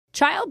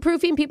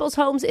Childproofing people's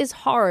homes is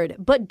hard,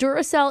 but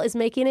Duracell is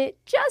making it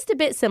just a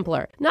bit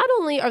simpler. Not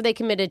only are they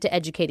committed to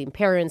educating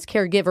parents,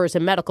 caregivers,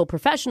 and medical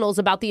professionals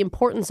about the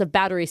importance of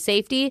battery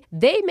safety,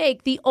 they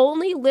make the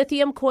only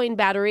lithium coin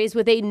batteries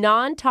with a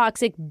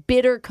non-toxic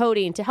bitter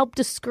coating to help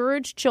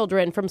discourage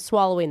children from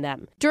swallowing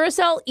them.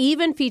 Duracell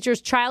even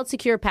features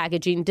child-secure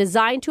packaging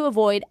designed to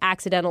avoid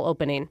accidental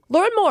opening.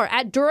 Learn more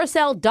at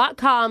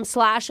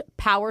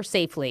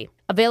Duracell.com/powersafely.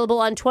 Available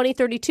on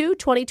 2032,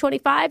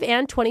 2025,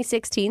 and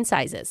 2016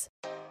 sizes.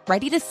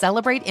 Ready to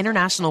celebrate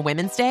International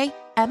Women's Day?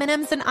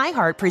 M&M's and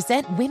iHeart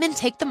present Women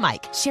Take the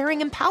Mic,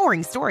 sharing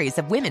empowering stories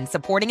of women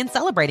supporting and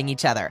celebrating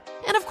each other.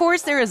 And of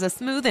course, there is a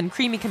smooth and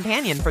creamy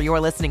companion for your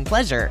listening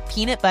pleasure,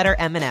 peanut butter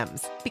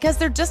M&M's. Because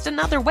they're just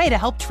another way to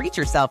help treat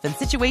yourself in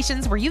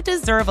situations where you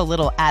deserve a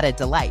little added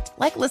delight,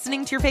 like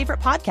listening to your favorite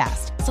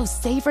podcast. So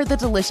savor the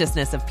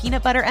deliciousness of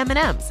peanut butter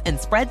M&M's and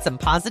spread some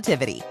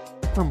positivity.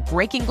 From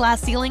breaking glass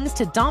ceilings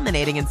to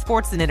dominating in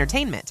sports and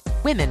entertainment,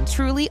 women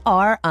truly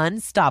are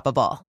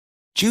unstoppable.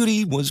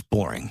 Judy was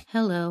boring.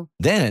 Hello.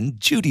 Then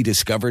Judy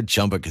discovered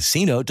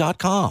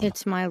ChumbaCasino.com.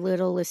 It's my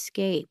little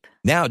escape.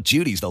 Now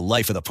Judy's the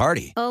life of the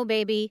party. Oh,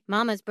 baby,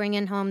 mama's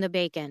bringing home the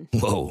bacon.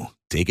 Whoa,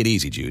 take it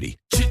easy, Judy.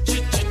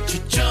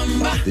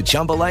 The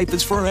Chumba life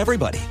is for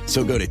everybody.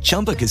 So go to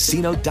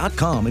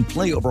ChumbaCasino.com and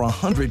play over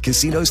 100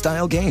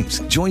 casino-style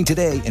games. Join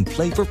today and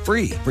play for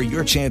free for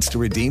your chance to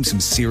redeem some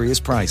serious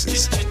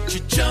prizes.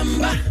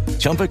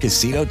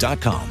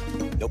 ChumbaCasino.com.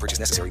 No purchase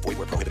necessary. Void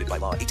where prohibited by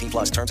law. 18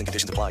 plus terms and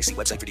conditions apply. See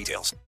website for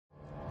details.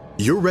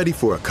 You're ready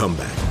for a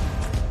comeback.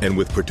 And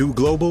with Purdue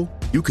Global,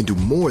 you can do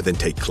more than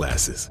take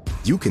classes.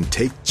 You can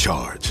take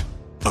charge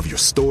of your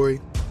story,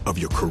 of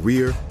your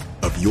career,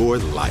 of your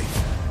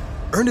life.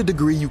 Earn a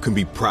degree you can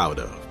be proud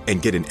of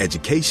and get an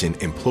education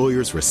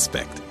employers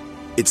respect.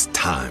 It's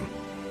time,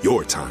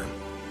 your time,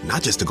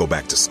 not just to go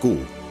back to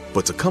school,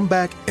 but to come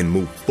back and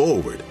move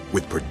forward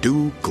with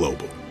Purdue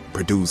Global,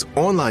 Purdue's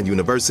online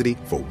university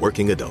for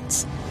working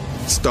adults.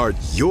 Start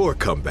your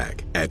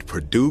comeback at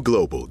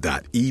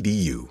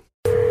purdueglobal.edu.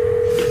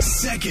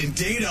 Second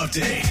date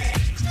update.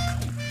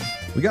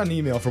 We got an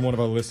email from one of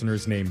our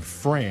listeners named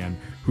Fran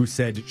who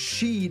said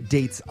she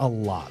dates a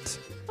lot.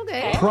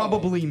 Okay.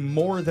 Probably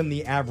more than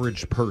the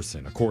average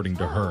person, according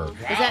to her.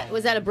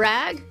 Was that a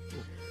brag?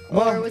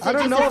 Well, Or was it I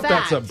don't just know a if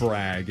that's a fact?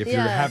 brag if you're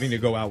Yeah. having to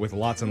go out with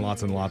lots and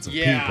lots and lots of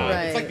Yeah, people.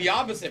 Right. it's like the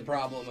opposite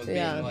problem of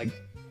Yeah. being like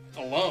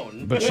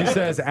alone. But she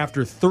says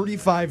after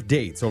 35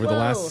 dates over the Whoa.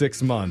 last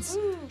 6 months,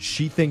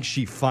 she thinks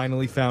she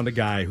finally found a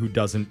guy who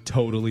doesn't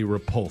totally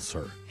repulse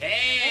her.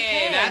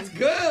 Hey, that's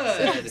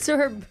good. So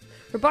her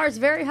bar's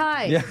very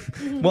high. Yeah.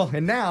 Well,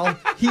 and now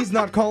he's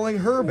not calling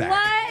her back.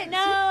 What?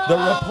 No. The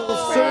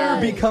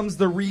repulsor becomes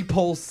the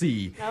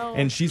repulsee.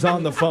 And she's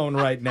on the phone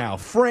right now.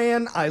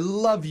 Fran, I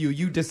love you.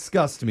 You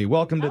disgust me.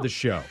 Welcome to the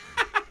show.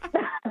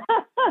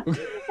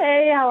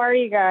 Hey, how are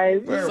you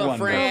guys? We're So,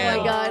 wonderful. Fran. Oh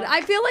my God.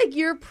 I feel like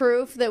you're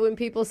proof that when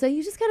people say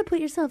you just got to put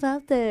yourself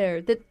out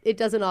there, that it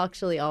doesn't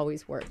actually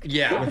always work.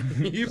 Yeah,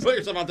 you put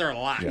yourself out there a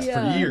lot. Yeah,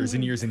 Yeah. for years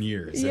and years and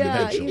years. And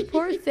Yeah, eventually. you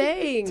poor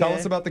thing. Tell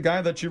us about the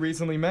guy that you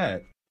recently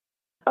met.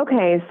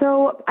 Okay,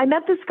 so I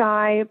met this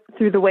guy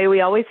through the way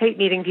we always hate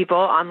meeting people,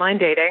 online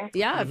dating.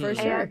 Yeah, for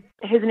sure. And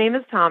his name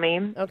is Tommy.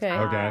 Okay.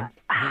 Okay.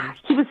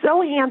 He was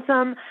so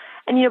handsome.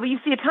 And, but you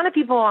see a ton of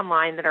people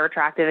online that are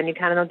attractive and you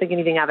kind of don't think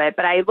anything of it.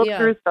 But I looked Yeah.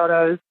 through his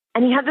photos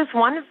and he had this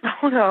one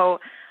photo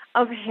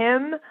of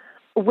him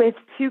with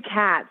two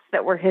cats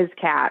that were his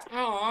cats.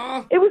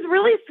 Aww. It was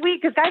really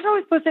sweet because guys are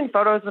always posting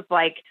photos with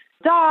like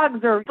dogs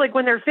or like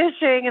when they're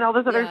fishing and all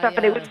this other Yeah, stuff. yeah.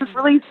 And it was just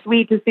really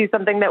sweet to see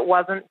something that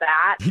wasn't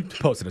that. He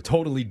posted a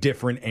totally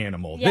different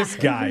animal. This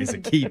guy is a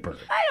keeper.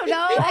 I don't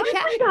know. A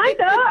cat,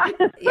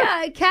 Kinda.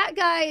 yeah, a cat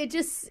guy, it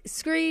just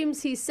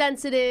screams he's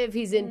sensitive,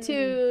 he's in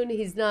tune,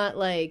 he's not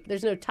like,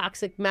 there's no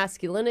toxic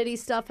masculinity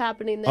stuff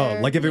happening Oh,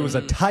 there. like if it was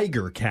a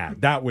tiger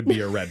cat, that would be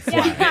a red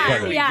flag.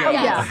 But a,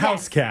 yeah. a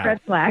house cat,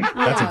 Red flag.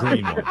 that's a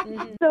green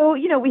one. So,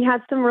 we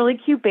had some really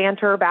cute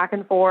banter back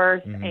and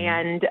forth.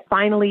 And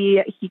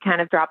finally, he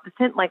kind of dropped this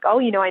hint like,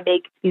 I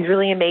make these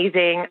really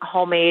amazing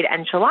homemade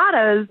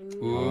enchiladas.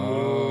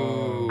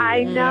 Ooh.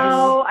 I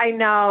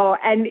know.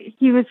 And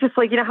he was just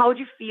like, how would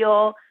you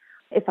feel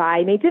if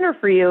I made dinner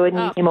for you and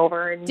you came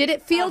over? And Did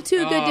it feel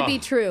too good to be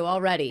true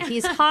already?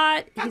 He's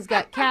hot, he's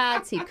got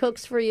cats, he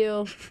cooks for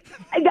you.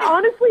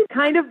 honestly,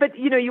 kind of. But,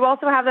 you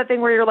also have that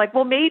thing where you're like,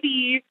 well,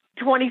 maybe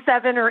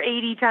 27 or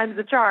 80 times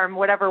the charm,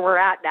 whatever we're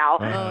at now.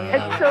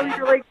 And so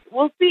you're like,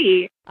 we'll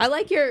see. I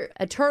like your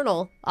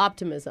eternal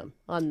optimism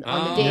on the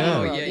dating yeah.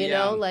 world,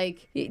 Yeah.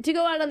 like to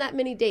go out on that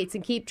many dates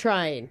and keep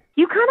trying.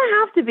 You kind of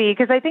have to be,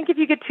 because I think if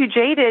you get too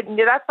jaded,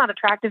 that's not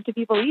attractive to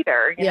people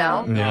either, you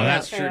know? No, Yeah.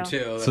 that's true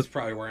too. That's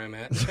probably where I'm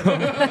at.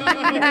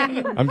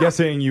 I'm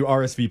guessing you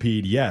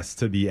RSVP'd yes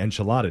to the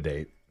enchilada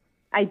date.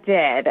 I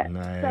did.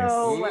 Nice.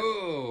 So,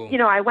 Ooh.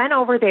 I went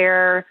over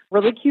there,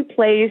 really cute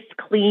place,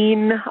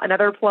 clean,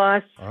 another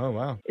plus. Oh,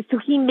 wow. So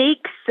he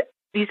makes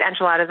these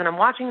enchiladas, and I'm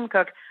watching him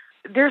cook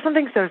there's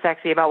something so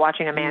sexy about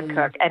watching a man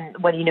cook and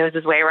when he knows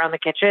his way around the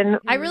kitchen.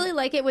 I really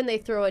like it when they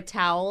throw a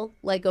towel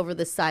like over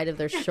the side of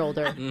their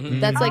shoulder.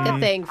 That's like a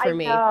thing for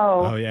me.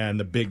 Oh, yeah, and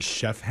the big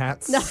chef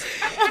hats. No.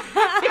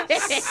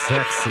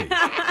 Sexy.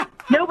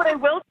 No, but I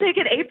will take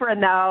an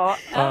apron, though.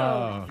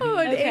 Oh,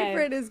 an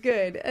apron is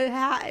good. A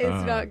hat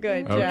is not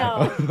good, Okay.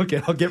 Joe.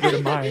 Okay, I'll get rid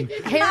of mine.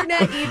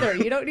 Hairnet either.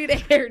 You don't need a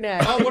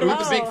hairnet. Oh, what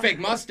about the big fake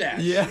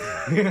mustache? Yeah.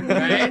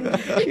 Right?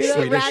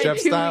 Swedish chef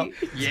style?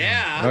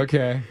 Yeah.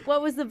 Okay.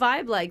 What was the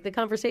vibe like, the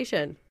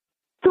conversation?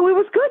 So it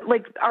was good.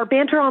 Like, our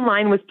banter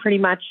online was pretty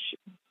much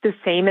the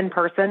same in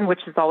person,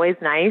 which is always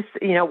nice.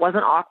 You know, it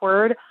wasn't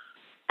awkward.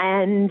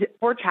 And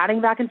we're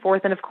chatting back and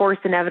forth. And of course,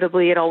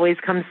 inevitably, it always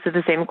comes to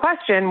the same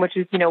question, which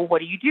is, you know, what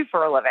do you do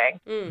for a living?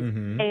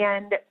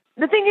 And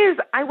the thing is,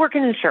 I work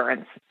in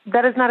insurance.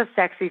 That is not a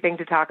sexy thing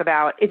to talk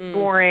about. It's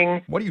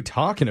boring. What are you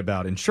talking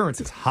about? Insurance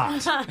is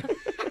hot.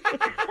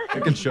 I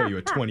can show you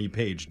a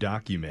 20-page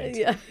document.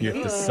 Yeah. You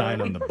have to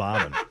sign on the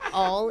bottom.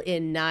 All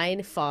in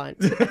 9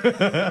 font.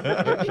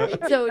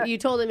 So you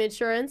told him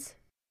insurance?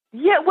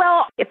 Yeah,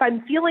 well, if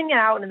I'm feeling it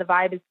out and the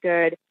vibe is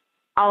good,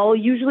 I'll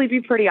usually be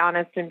pretty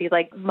honest and be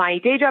like, my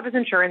day job is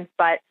insurance,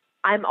 but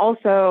I'm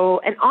also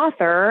an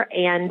author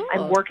and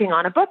I'm working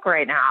on a book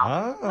right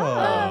now.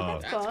 Oh,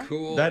 That's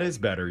cool. that is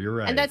better. You're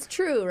right. And that's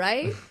true,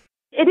 right?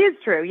 It is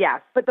true, yes.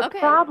 But the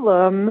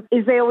problem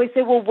is they always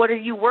say, well, what are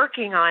you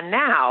working on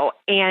now?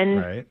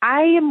 And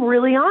I am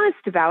really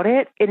honest about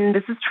it. And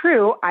this is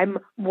true. I'm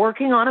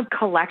working on a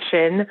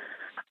collection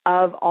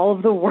of all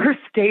of the worst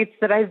dates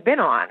that I've been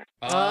on.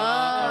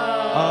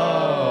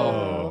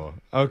 Oh.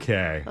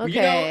 Okay.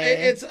 You know,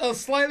 it's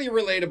slightly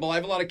relatable. I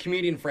have a lot of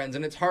comedian friends,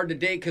 and it's hard to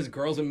date because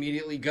girls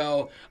immediately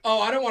go,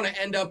 oh, I don't want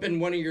to end up in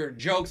one of your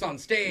jokes on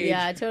stage.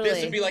 Yeah, totally.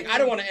 This would be like, I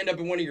don't want to end up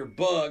in one of your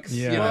books.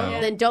 Yeah. You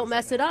know? Then don't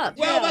mess it up.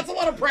 Well, that's a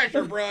lot of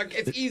pressure, Brooke.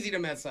 It's easy to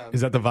mess up.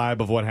 Is that the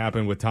vibe of what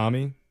happened with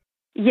Tommy?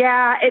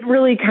 Yeah, it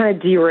really kind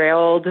of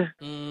derailed.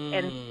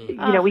 And, you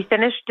know, we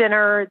finished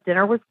dinner.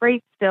 Dinner was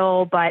great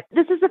still. But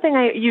this is the thing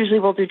I usually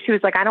will do, too,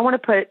 is like I don't want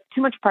to put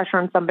too much pressure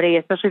on somebody,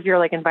 especially if you're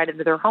like invited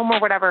to their home or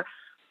whatever.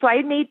 So I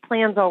had made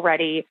plans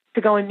already to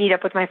go and meet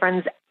up with my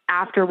friends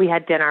after we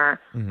had dinner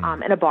in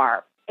a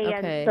bar.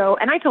 And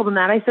and I told him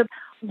that. I said,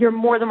 you're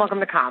more than welcome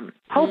to come,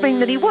 hoping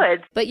that he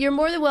would. But you're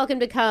more than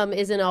welcome to come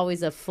isn't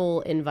always a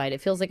full invite.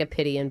 It feels like a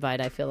pity invite,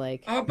 I feel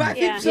like. But I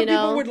think some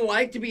people would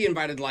like to be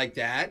invited like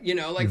that. You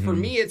know, like for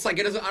me, it's like,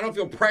 I don't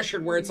feel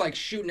pressured where it's like,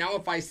 shoot, now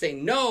if I say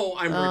no,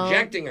 I'm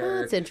rejecting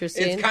her. That's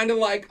interesting. It's kind of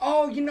like,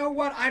 oh, you know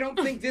what? I don't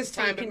think this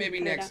time, but maybe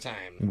next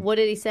time. What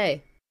did he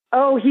say?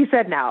 Oh, he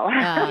said no.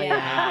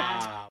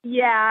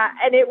 Yeah,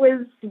 and it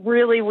was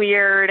really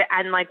weird,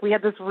 and like we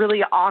had this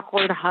really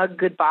awkward hug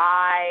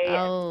goodbye.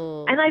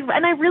 Oh. And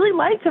I really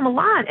liked him a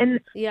lot, and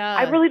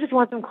I really just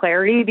want some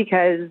clarity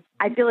because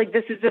I feel like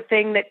this is the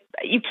thing that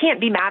you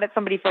can't be mad at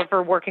somebody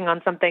for working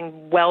on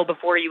something well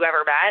before you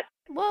ever met.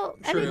 Well,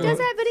 and it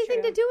doesn't have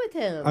anything to do with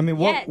him. I mean,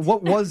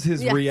 what was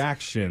his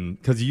reaction?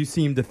 Because you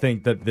seem to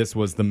think that this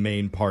was the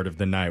main part of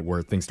the night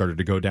where things started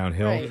to go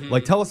downhill. Right.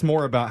 Like, tell us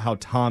more about how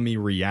Tommy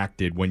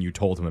reacted when you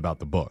told him about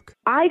the book.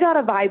 I got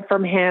a vibe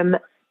from him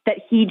that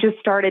he just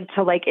started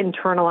to like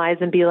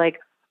internalize and be like,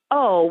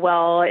 oh,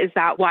 well, is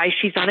that why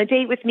she's on a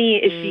date with me?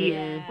 Is she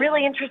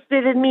really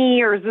interested in me,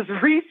 or is this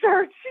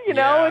research? You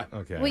know?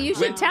 Okay. Well, you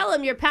should tell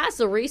him you're past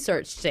the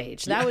research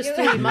stage. That was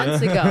 3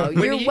 months ago.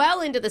 You're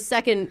well into the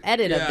second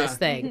edit of this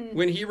thing.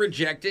 When he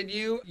rejected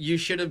you, you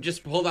should have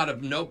just pulled out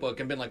a notebook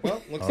and been like,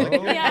 well, looks like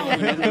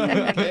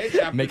okay,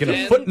 chapter Making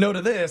 10. a footnote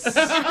of this.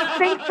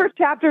 Thanks for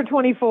chapter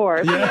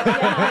 24.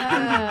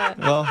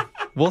 Well,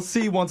 we'll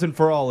see once and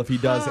for all if he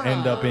does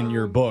end up in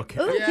your book.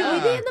 Ooh, can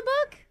we be in the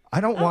book? I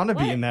don't want to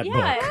be in that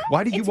book.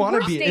 Why do you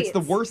want to be? It's the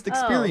worst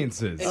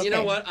experiences. And you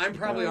know what? I'm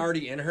probably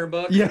already in her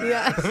book.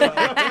 Yeah.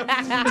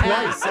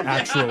 Twice,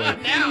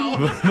 actually.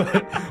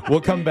 Now. We'll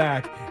come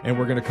back and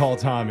we're going to call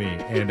Tommy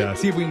and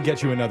see if we can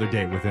get you another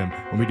date with him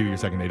when we do your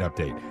second date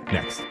update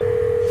next.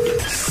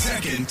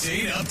 Second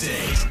date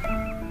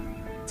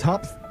update.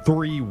 Top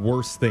 3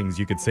 worst things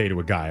you could say to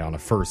a guy on a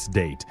first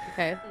date.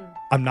 Okay.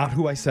 I'm not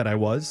who I said I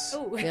was.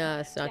 Yeah,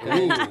 it's not good.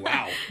 Ooh,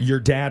 wow. Your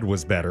dad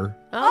was better.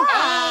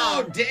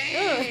 Oh,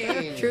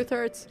 dang. Truth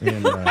hurts.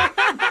 And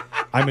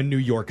I'm a New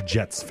York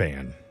Jets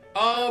fan.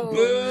 Oh,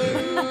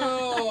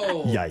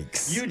 boo.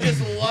 Yikes. You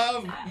just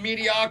love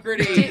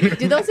mediocrity.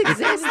 Do those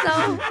exist,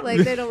 though? Like,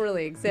 they don't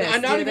really exist.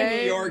 I'm not do even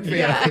they? New York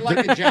fan. I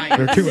like the Giants.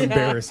 They're too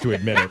embarrassed to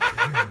admit it.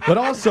 But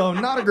also,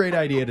 not a great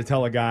idea to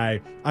tell a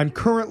guy, I'm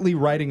currently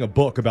writing a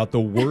book about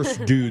the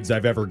worst dudes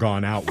I've ever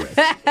gone out with.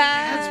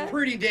 That's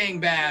pretty dang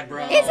bad,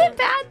 bro. Is it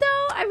bad,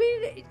 though? I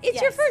mean,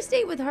 it's your first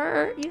date with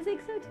her. You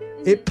think so,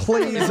 too? It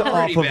plays That's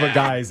off pretty of a bad.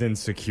 guy's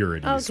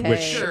insecurities, Okay.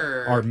 which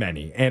Sure. are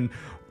many. And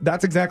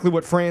That's exactly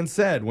what Fran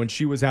said when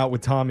she was out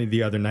with Tommy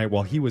the other night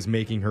while he was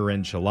making her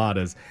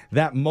enchiladas.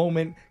 That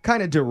moment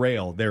kind of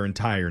derailed their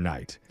entire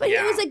night. But he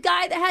was a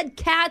guy that had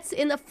cats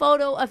in the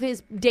photo of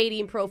his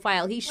dating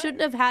profile. He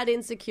shouldn't have had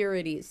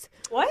insecurities.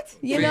 What?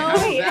 You Wait, know? how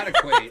does that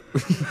equate?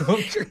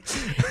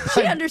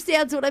 She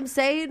understands what I'm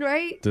saying,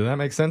 right? Did that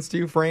make sense to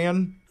you,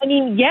 Fran? I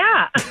mean,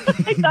 yeah.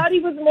 I thought he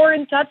was more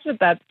in touch with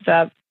that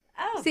stuff.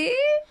 Oh. See?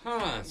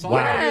 Huh. So all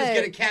I gotta do is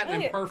get a cat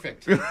and I'm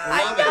perfect. Love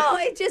I know.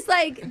 It's just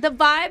like the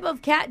vibe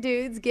of cat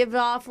dudes give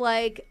off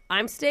like,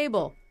 I'm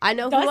stable. I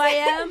know Does who I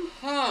it? am.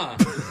 Huh.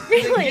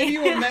 Really? They give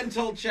you a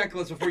mental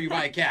checklist before you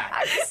buy a cat.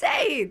 I'm just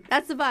saying.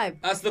 That's the vibe.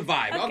 That's the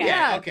vibe. Okay,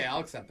 Yeah. okay, I'll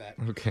accept that.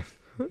 Okay.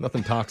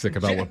 Nothing toxic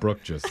about what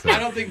Brooke just I said.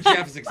 don't think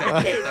Jeff's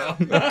accepting it,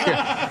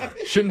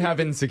 though. Shouldn't have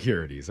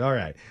insecurities. All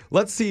right.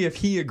 Let's see if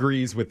he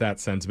agrees with that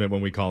sentiment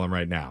when we call him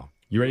right now.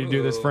 You ready to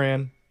do this,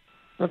 Fran?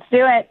 Let's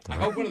do it. I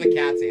hope one of the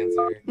cats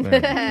answer. All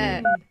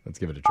right. Let's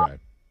give it a try.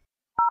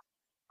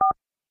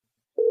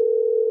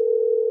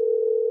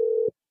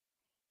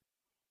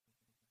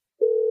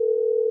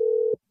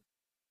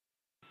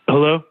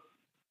 Hello?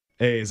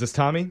 Hey, is this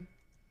Tommy?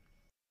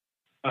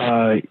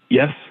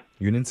 Yes.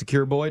 You an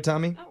insecure boy,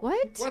 Tommy?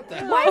 What? What the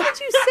Why did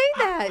you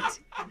say that?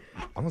 I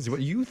want to see what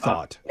you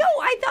thought. No,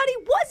 I thought he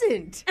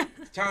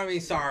wasn't. Tommy,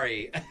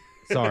 sorry.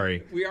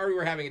 Sorry. We already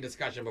were having a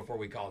discussion before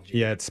we called you.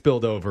 Yeah, it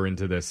spilled over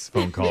into this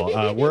phone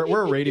call.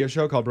 We're a radio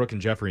show called Brooke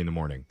and Jeffrey in the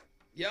Morning.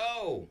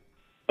 Yo.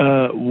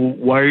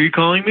 Why are you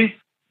calling me?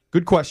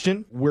 Good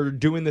question. We're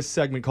doing this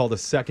segment called a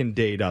second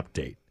date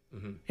update.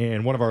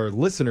 And one of our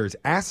listeners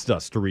asked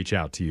us to reach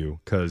out to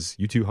you because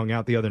you two hung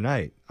out the other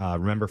night.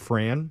 Remember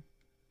Fran?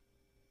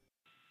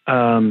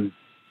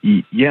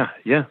 Yeah,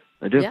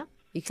 I do. Yeah.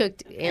 You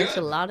cooked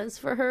enchiladas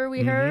for her,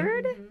 we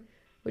heard,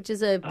 which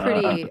is a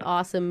pretty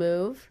awesome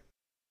move.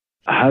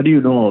 How do you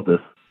know all this?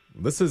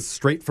 This is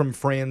straight from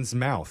Fran's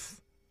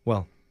mouth.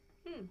 Well,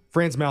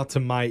 Fran's mouth to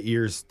my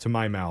ears to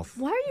my mouth.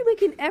 Why are you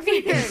making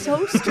everything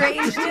so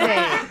strange today?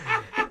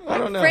 I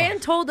don't know. Fran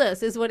told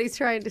us is what he's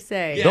trying to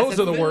say. Yes, Those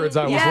are the words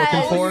I was Yes. looking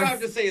All for. you have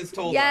to say is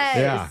told us.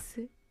 Yes.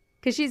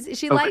 Because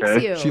she likes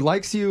Okay. you. She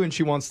likes you and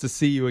she wants to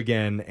see you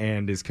again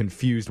and is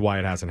confused why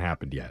it hasn't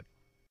happened yet.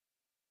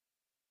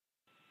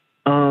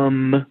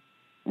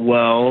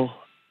 Well,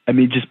 I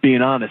mean, just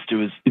being honest, it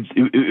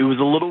was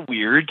a little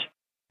weird.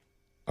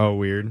 Oh,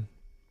 weird.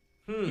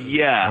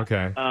 Yeah.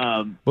 Okay.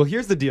 Well,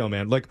 here's the deal,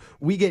 man. Like,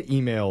 we get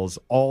emails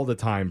all the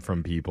time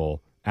from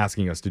people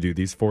asking us to do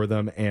these for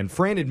them. And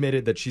Fran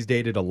admitted that she's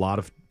dated a lot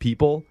of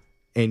people,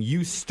 and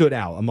you stood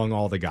out among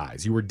all the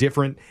guys. You were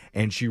different,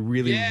 and she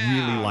really,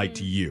 really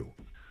liked you.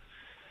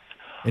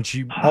 And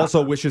she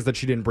also wishes that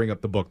she didn't bring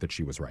up the book that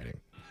she was writing.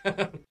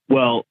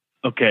 Well,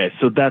 okay,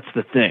 so that's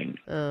the thing.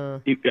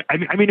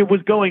 I mean, it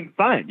was going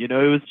fine. You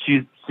know,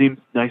 she seemed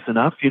nice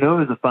enough. You know,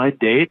 it was a fine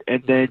date,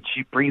 and then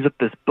she brings up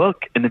this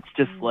book, and it's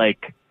just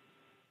like,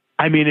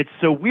 I mean, it's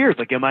so weird.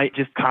 Like, am I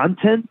just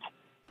content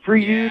for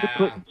you to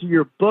put into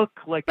your book?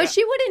 Like, But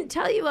she wouldn't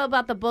tell you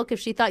about the book if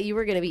she thought you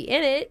were going to be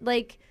in it.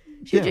 Like,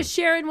 she's just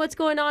sharing what's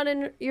going on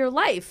in your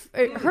life,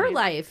 or her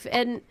life.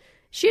 And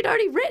she had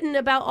already written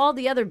about all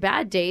the other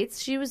bad dates.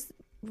 She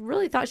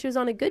really thought she was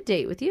on a good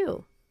date with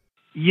you.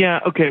 Yeah,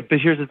 okay, but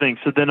here's the thing.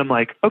 So then I'm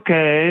like,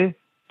 okay,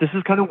 this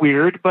is kind of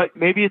weird, but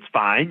maybe it's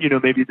fine. You know,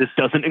 maybe this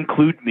doesn't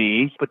include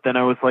me. But then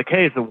I was like,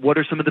 hey, so what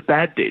are some of the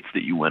bad dates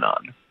that you went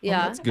on?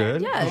 Yeah. That's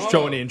good. Yeah.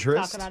 Showing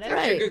interest. Talk about it.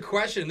 That's a Right. good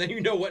question. Then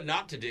you know what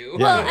not to do.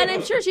 Well, and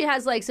I'm sure she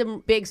has like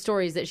some big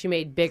stories that she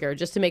made bigger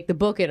just to make the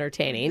book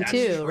entertaining That's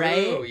too, true,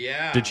 right?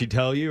 Yeah. Did she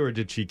tell you, or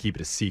did she keep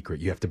it a secret?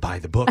 You have to buy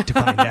the book to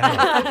find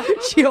out.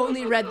 She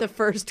only read the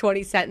first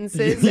 20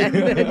 sentences and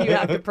then you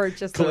have to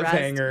purchase the rest.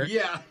 Cliffhanger.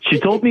 Yeah. She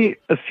told me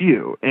a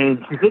few,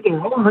 and she said they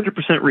were all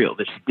 100% real,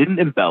 that she didn't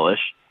embellish.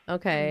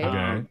 Okay.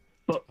 Okay.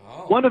 But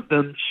one of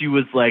them, she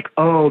was like,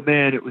 oh,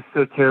 man, it was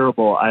so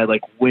terrible. I,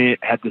 like,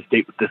 had this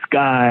date with this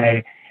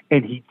guy,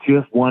 and he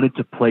just wanted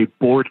to play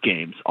board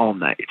games all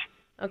night.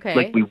 Okay.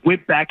 Like, we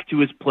went back to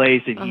his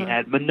place, and he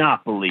had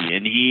Monopoly,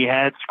 and he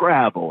had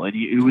Scrabble, and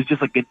it was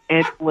just, like, an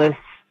endless,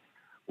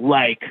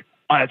 like,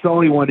 that's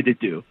all he wanted to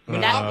do.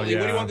 Monopoly.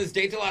 What do yeah. you want this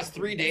date to last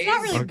 3 days? It's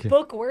not really Okay.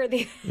 book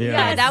worthy.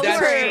 Yeah, that was That's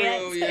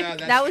her. true. Yeah,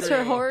 that's That was her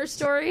true. horror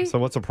story. So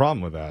what's the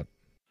problem with that?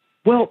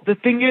 Well, the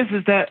thing is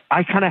that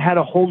I kind of had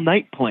a whole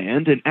night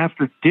planned, and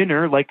after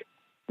dinner, like,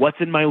 what's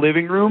in my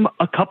living room?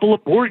 A couple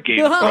of board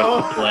games for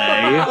us to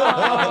play.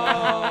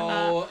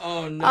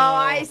 Oh no. Oh,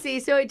 I see.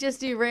 So it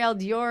just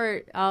derailed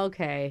your.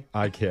 Okay.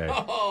 Okay.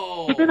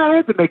 Oh. But then I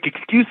had to make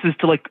excuses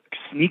to, like,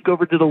 sneak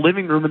over to the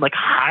living room and, like,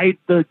 hide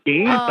the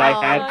games I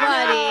had.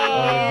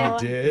 Oh,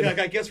 you did? Like,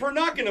 I guess we're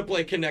not going to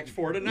play Connect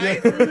 4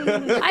 tonight. I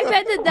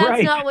bet that's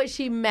Right. not what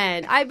she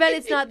meant. I bet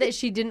it's not that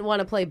she didn't want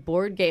to play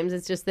board games.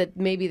 It's just that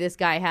maybe this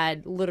guy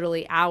had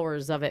literally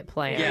hours of it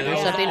planned Yeah, or that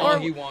was something. all or,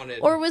 he wanted.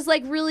 or was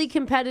like really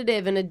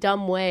competitive in a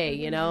dumb way,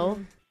 you know?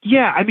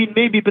 Yeah, I mean,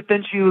 maybe, but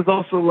then she was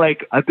also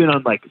like, I've been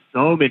on like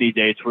so many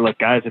dates where like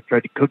guys have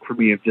tried to cook for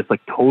me and just like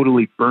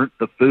totally burnt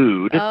the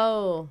food.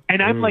 Oh.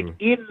 And I'm like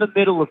in the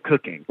middle of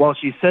cooking while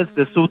she says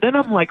this. So then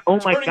I'm like, oh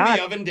my Turning God.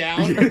 the oven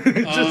down. I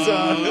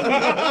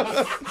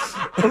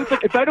was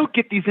like, if I don't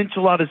get these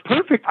enchiladas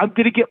perfect, I'm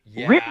going to get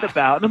written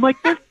about. And I'm like,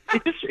 it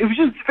was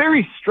just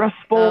very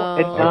stressful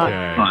and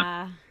not fun.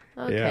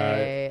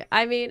 Okay. Yeah.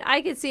 I mean,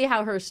 I could see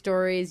how her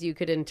stories, you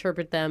could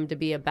interpret them to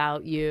be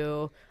about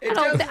you. I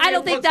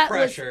don't think that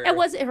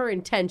wasn't her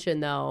intention,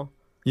 though.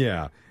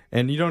 Yeah.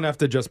 And you don't have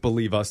to just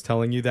believe us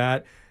telling you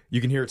that. You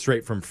can hear it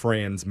straight from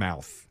Fran's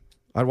mouth.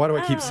 Why do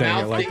I keep saying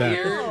it like that?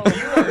 You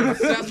are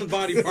obsessed with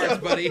body parts,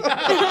 buddy.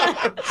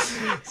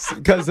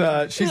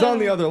 Because she's on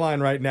the other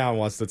line right now and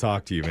wants to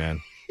talk to you, man.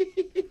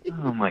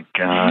 Oh, my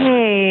God.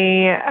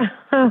 Hey.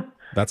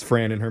 That's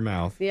Fran in her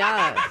mouth.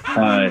 Yeah.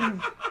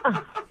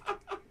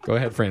 Go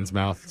ahead, Fran's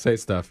mouth. Say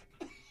stuff.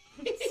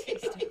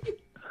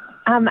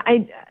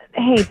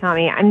 Hey,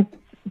 Tommy.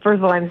 First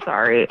of all, I'm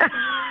sorry.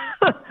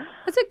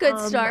 That's a good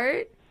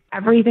start.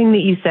 Everything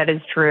that you said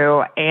is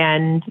true,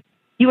 and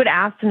you had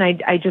asked, and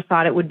I just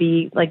thought it would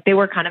be like they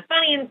were kind of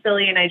funny and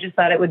silly, and I just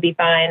thought it would be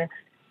fine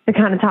to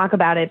kind of talk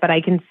about it. But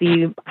I can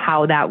see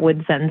how that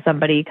would send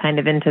somebody kind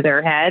of into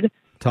their head.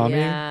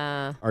 Tommy,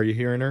 are you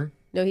hearing her?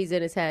 No, he's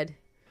in his head.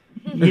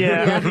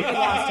 Yeah.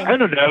 I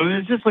don't know.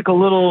 It's just like a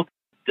little.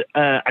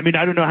 I mean,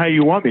 I don't know how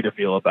you want me to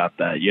feel about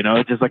that. You know,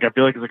 it's just like I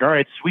feel like it's like, all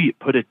right, sweet,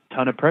 put a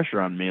ton of pressure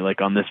on me, like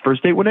on this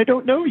first date when I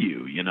don't know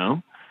you. You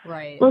know.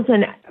 Right.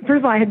 Listen, first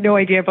of all, I had no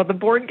idea about the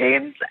board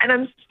games, and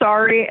I'm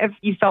sorry if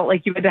you felt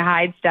like you had to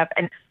hide stuff.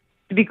 And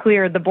to be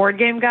clear, the board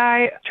game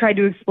guy tried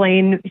to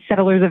explain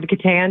Settlers of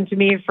Catan to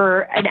me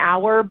for an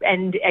hour,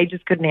 and I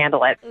just couldn't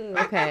handle it.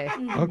 Okay.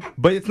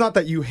 But it's not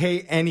that you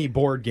hate any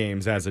board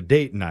games as a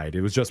date night.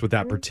 It was just with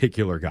that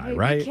particular guy,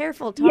 right? Be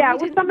careful, Tommy. Yeah,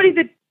 with somebody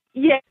that.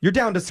 Yeah. You're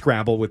down to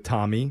Scrabble with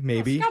Tommy,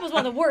 maybe? Scrabble's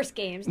one of the worst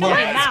games. Well,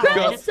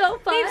 Scrabble's so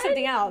fun. Name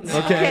something else.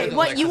 Okay.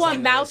 What, you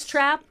want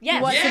Mousetrap? Yes.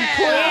 You want some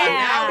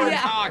Now we're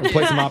points? talking.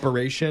 Play some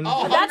Operation.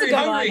 Oh, That's a good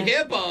hungry one.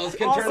 hippos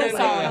can Also turn into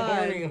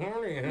solid.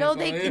 horny. No,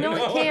 it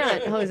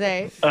can't,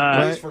 Jose.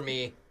 At least for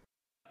me.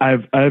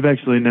 I've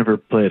actually never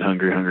played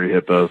Hungry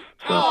Hippos.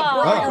 So.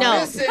 Oh, bro, No,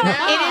 you're it missing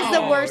out. is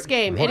the worst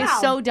game. It is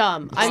so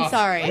dumb. I'm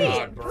sorry.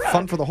 God, bro.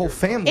 Fun for the whole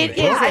family. It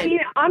bro. is. I mean,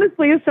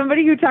 honestly, as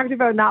somebody who talked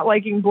about not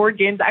liking board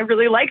games, I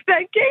really like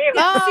that game.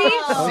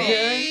 Oh.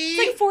 See?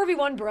 It's like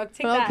 4v1, Brooke.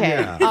 Take that. Okay.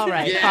 Yeah. All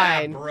right. Yeah,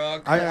 Fine.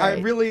 Brooke. I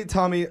really,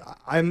 Tommy,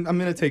 I'm going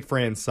to take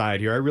Fran's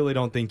side here. I really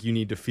don't think you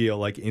need to feel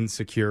like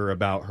insecure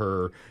about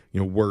her,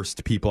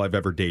 worst people I've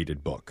ever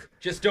dated book.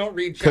 Just don't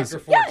read chapter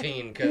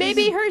 14. Cause...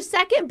 Maybe her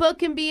second book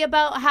can be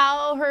about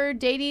how her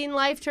dating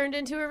life turned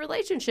into a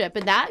relationship,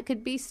 and that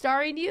could be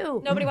starring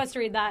you. Nobody wants to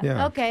read that.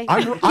 Yeah. Okay.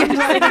 I'm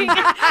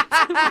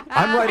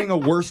writing a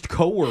worst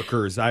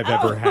coworkers I've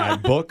ever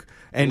had book,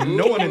 and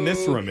no one in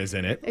this room is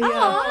in it.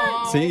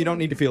 Yeah. See, you don't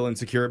need to feel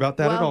insecure about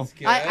that at all.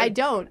 I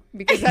don't,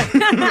 because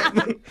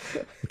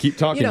Keep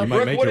talking, you might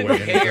Brooke make your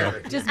wouldn't way in.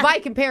 care. just by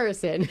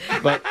comparison.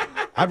 But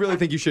I really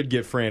think you should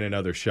give Fran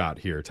another shot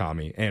here,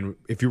 Tommy. And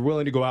if you're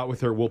willing to go out with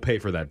her, we'll pay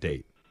for that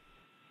date.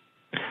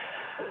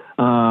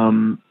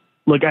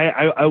 Look,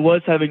 I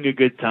was having a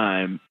good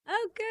time.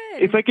 Oh,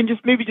 good. If I can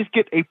just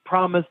get a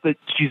promise that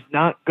she's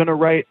not going to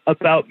write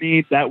about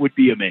me, that would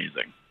be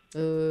amazing.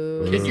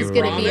 Ooh, Can this you is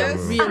going to be a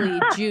promise? really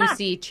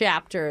juicy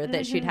chapter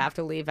that she'd have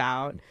to leave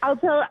out. I'll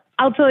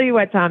tell you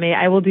what, Tommy,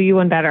 I will do you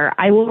one better.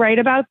 I will write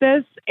about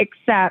this,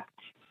 except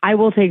I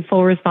will take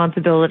full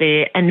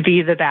responsibility and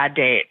be the bad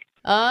date.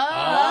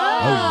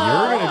 Oh,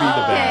 you're going to be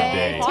the bad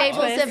okay. date.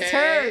 Tables have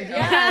turned.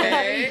 Yeah,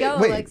 there you go,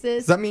 Wait, Alexis.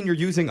 does that mean you're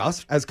using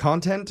us as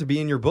content to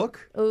be in your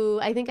book? Ooh,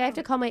 I think I have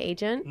to call my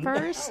agent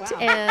first,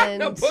 and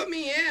No, put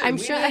me in. I'm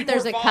We sure need that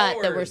there's more a cut that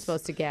we're followers.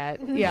 supposed to get.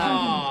 Yeah.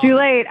 Aw. Too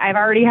late. I've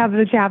already have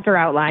the chapter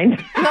outlined.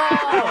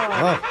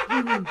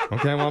 Oh.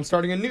 Okay, well, I'm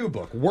starting a new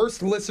book.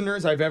 Worst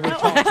listeners I've ever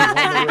talked to on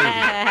the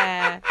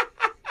radio.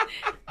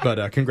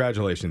 But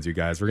congratulations, you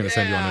guys. We're going to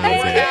send you on another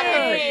What date.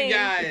 happened for you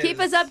guys? Keep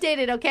us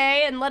updated,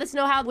 okay? And let us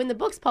know when the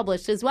book's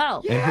published as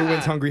well. And who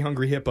wins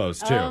Hungry Hippos,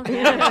 too. Oh,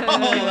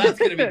 that's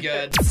going to be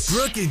good.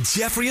 Brooke and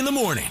Jeffrey in the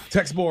morning.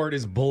 Text board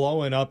is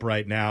blowing up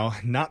right now.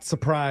 Not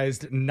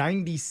surprised,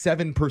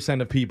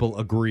 97% of people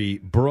agree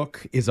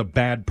Brooke is a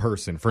bad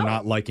person for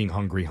not liking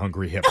Hungry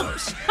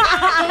Hippos. You guys,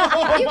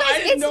 I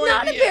had it's no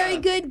not idea. a very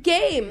good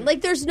game.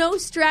 Like, there's no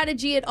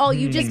strategy at all.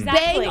 You just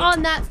Exactly. bang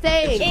on that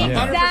thing.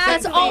 Exactly.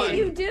 That's all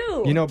you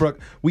do. You know, Brooke,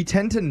 we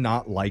tend to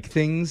not like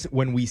things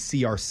when we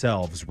see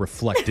ourselves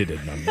reflected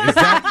in them. Is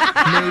that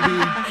maybe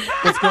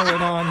what's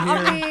going on here?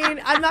 I mean,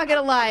 I'm not going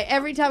to lie.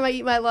 Every time I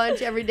eat my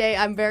lunch every day,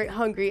 I'm very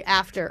hungry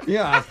after.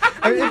 Yeah.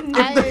 I mean,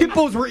 if the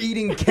hippos were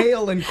eating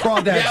kale and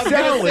crawdad Yeah, I was gonna say,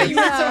 salad, you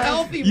eat so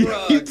healthy,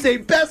 Brooke. you'd say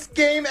best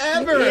game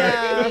ever.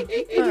 Yeah.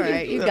 All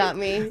right, you got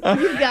me. You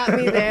got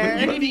me You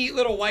there. need to eat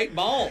little white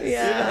balls.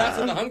 Yeah. That's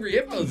what the hungry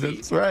hippos eat.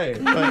 That's right.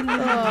 But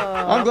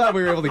I'm glad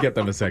we were able to get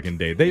them a second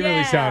date. They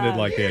really sounded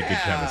like they had good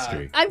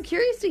chemistry. I'm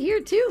curious to hear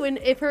too, and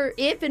if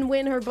and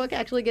when her book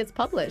actually gets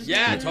published. published.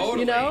 Yeah, totally.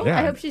 You know? Yeah.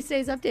 I hope she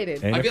stays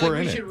updated. And I if feel like we're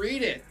we in should it.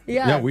 read it.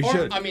 Yeah. We Or,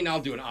 should. I mean,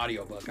 I'll do an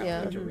audiobook. I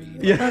don't have to read.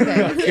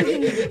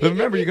 Yeah.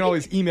 Remember, you can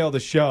always email the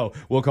show.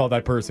 We'll call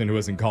that person who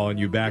isn't calling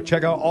you back.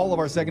 Check out all of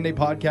our Second Day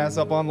podcasts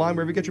up online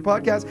wherever you get your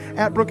podcasts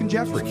at Brooke and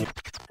Jeffrey.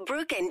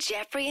 Brooke and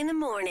Jeffrey in the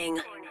morning.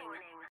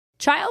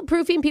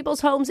 Childproofing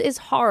people's homes is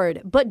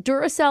hard, but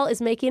Duracell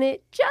is making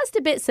it just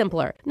a bit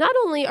simpler. Not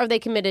only are they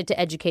committed to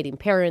educating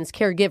parents,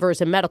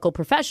 caregivers, and medical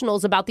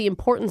professionals about the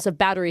importance of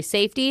battery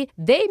safety,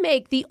 they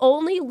make the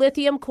only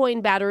lithium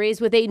coin batteries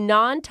with a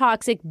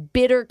non-toxic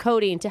bitter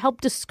coating to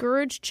help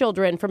discourage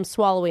children from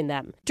swallowing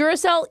them.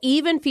 Duracell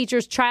even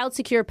features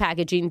child-secure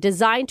packaging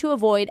designed to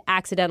avoid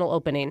accidental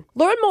opening.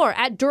 Learn more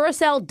at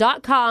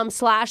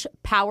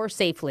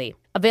Duracell.com/powersafely.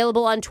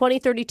 Available on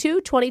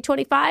 2032,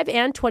 2025,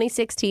 and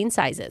 2016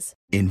 sizes.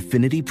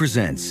 Infinity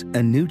presents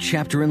a new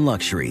chapter in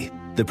luxury,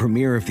 the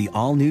premiere of the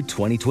all-new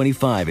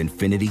 2025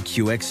 Infinity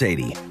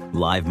QX80,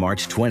 live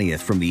March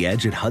 20th from the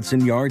Edge at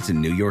Hudson Yards in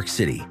New York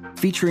City,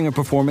 featuring a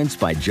performance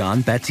by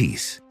John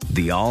Batiste.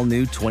 The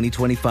all-new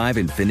 2025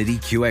 Infinity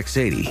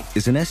QX80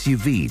 is an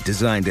SUV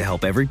designed to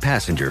help every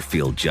passenger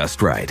feel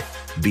just right.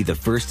 Be the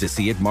first to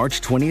see it March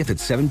 20th at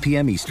 7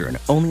 p.m. Eastern,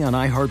 only on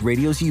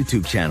iHeartRadio's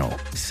YouTube channel.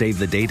 Save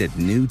the date at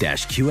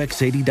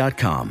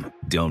new-QX80.com.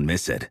 Don't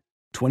miss it.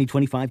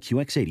 2025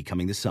 QX80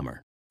 coming this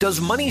summer. Does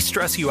money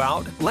stress you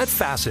out? Let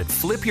Facet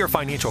flip your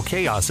financial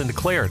chaos into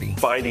clarity.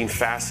 Finding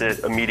Facet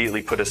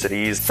immediately put us at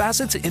ease.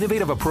 Facet's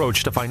innovative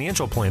approach to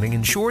financial planning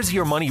ensures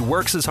your money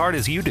works as hard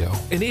as you do,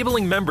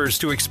 enabling members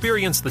to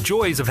experience the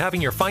joys of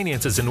having your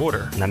finances in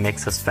order. And that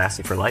makes us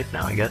Facet for life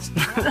now, I guess.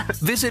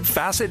 Visit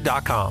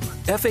Facet.com,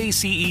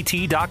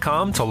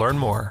 FACET.com to learn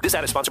more. This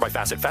ad is sponsored by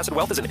Facet. Facet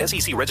Wealth is an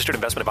SEC registered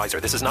investment advisor.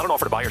 This is not an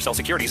offer to buy or sell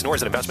securities, nor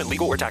is it investment,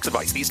 legal, or tax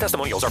advice. These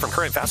testimonials are from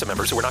current Facet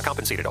members who are not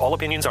compensated. All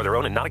opinions are their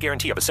own and not a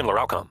guarantee of a similar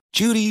outcome.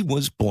 Judy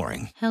was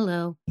boring.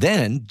 Hello.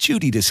 Then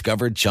Judy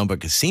discovered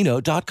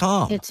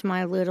ChumbaCasino.com. It's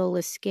my little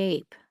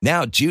escape.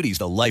 Now Judy's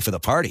the life of the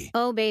party.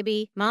 Oh,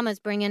 baby, mama's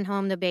bringing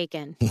home the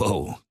bacon.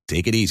 Whoa,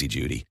 take it easy,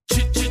 Judy.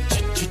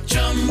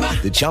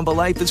 The Chumba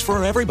life is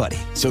for everybody.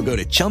 So go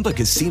to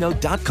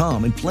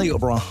ChumbaCasino.com and play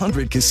over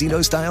 100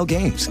 casino-style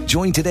games.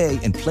 Join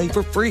today and play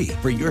for free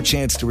for your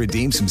chance to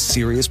redeem some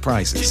serious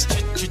prizes.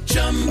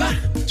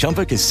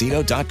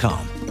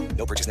 ChumbaCasino.com.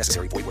 No purchase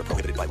necessary. Void where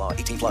prohibited by law.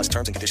 18+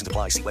 terms and conditions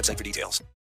apply. See website for details.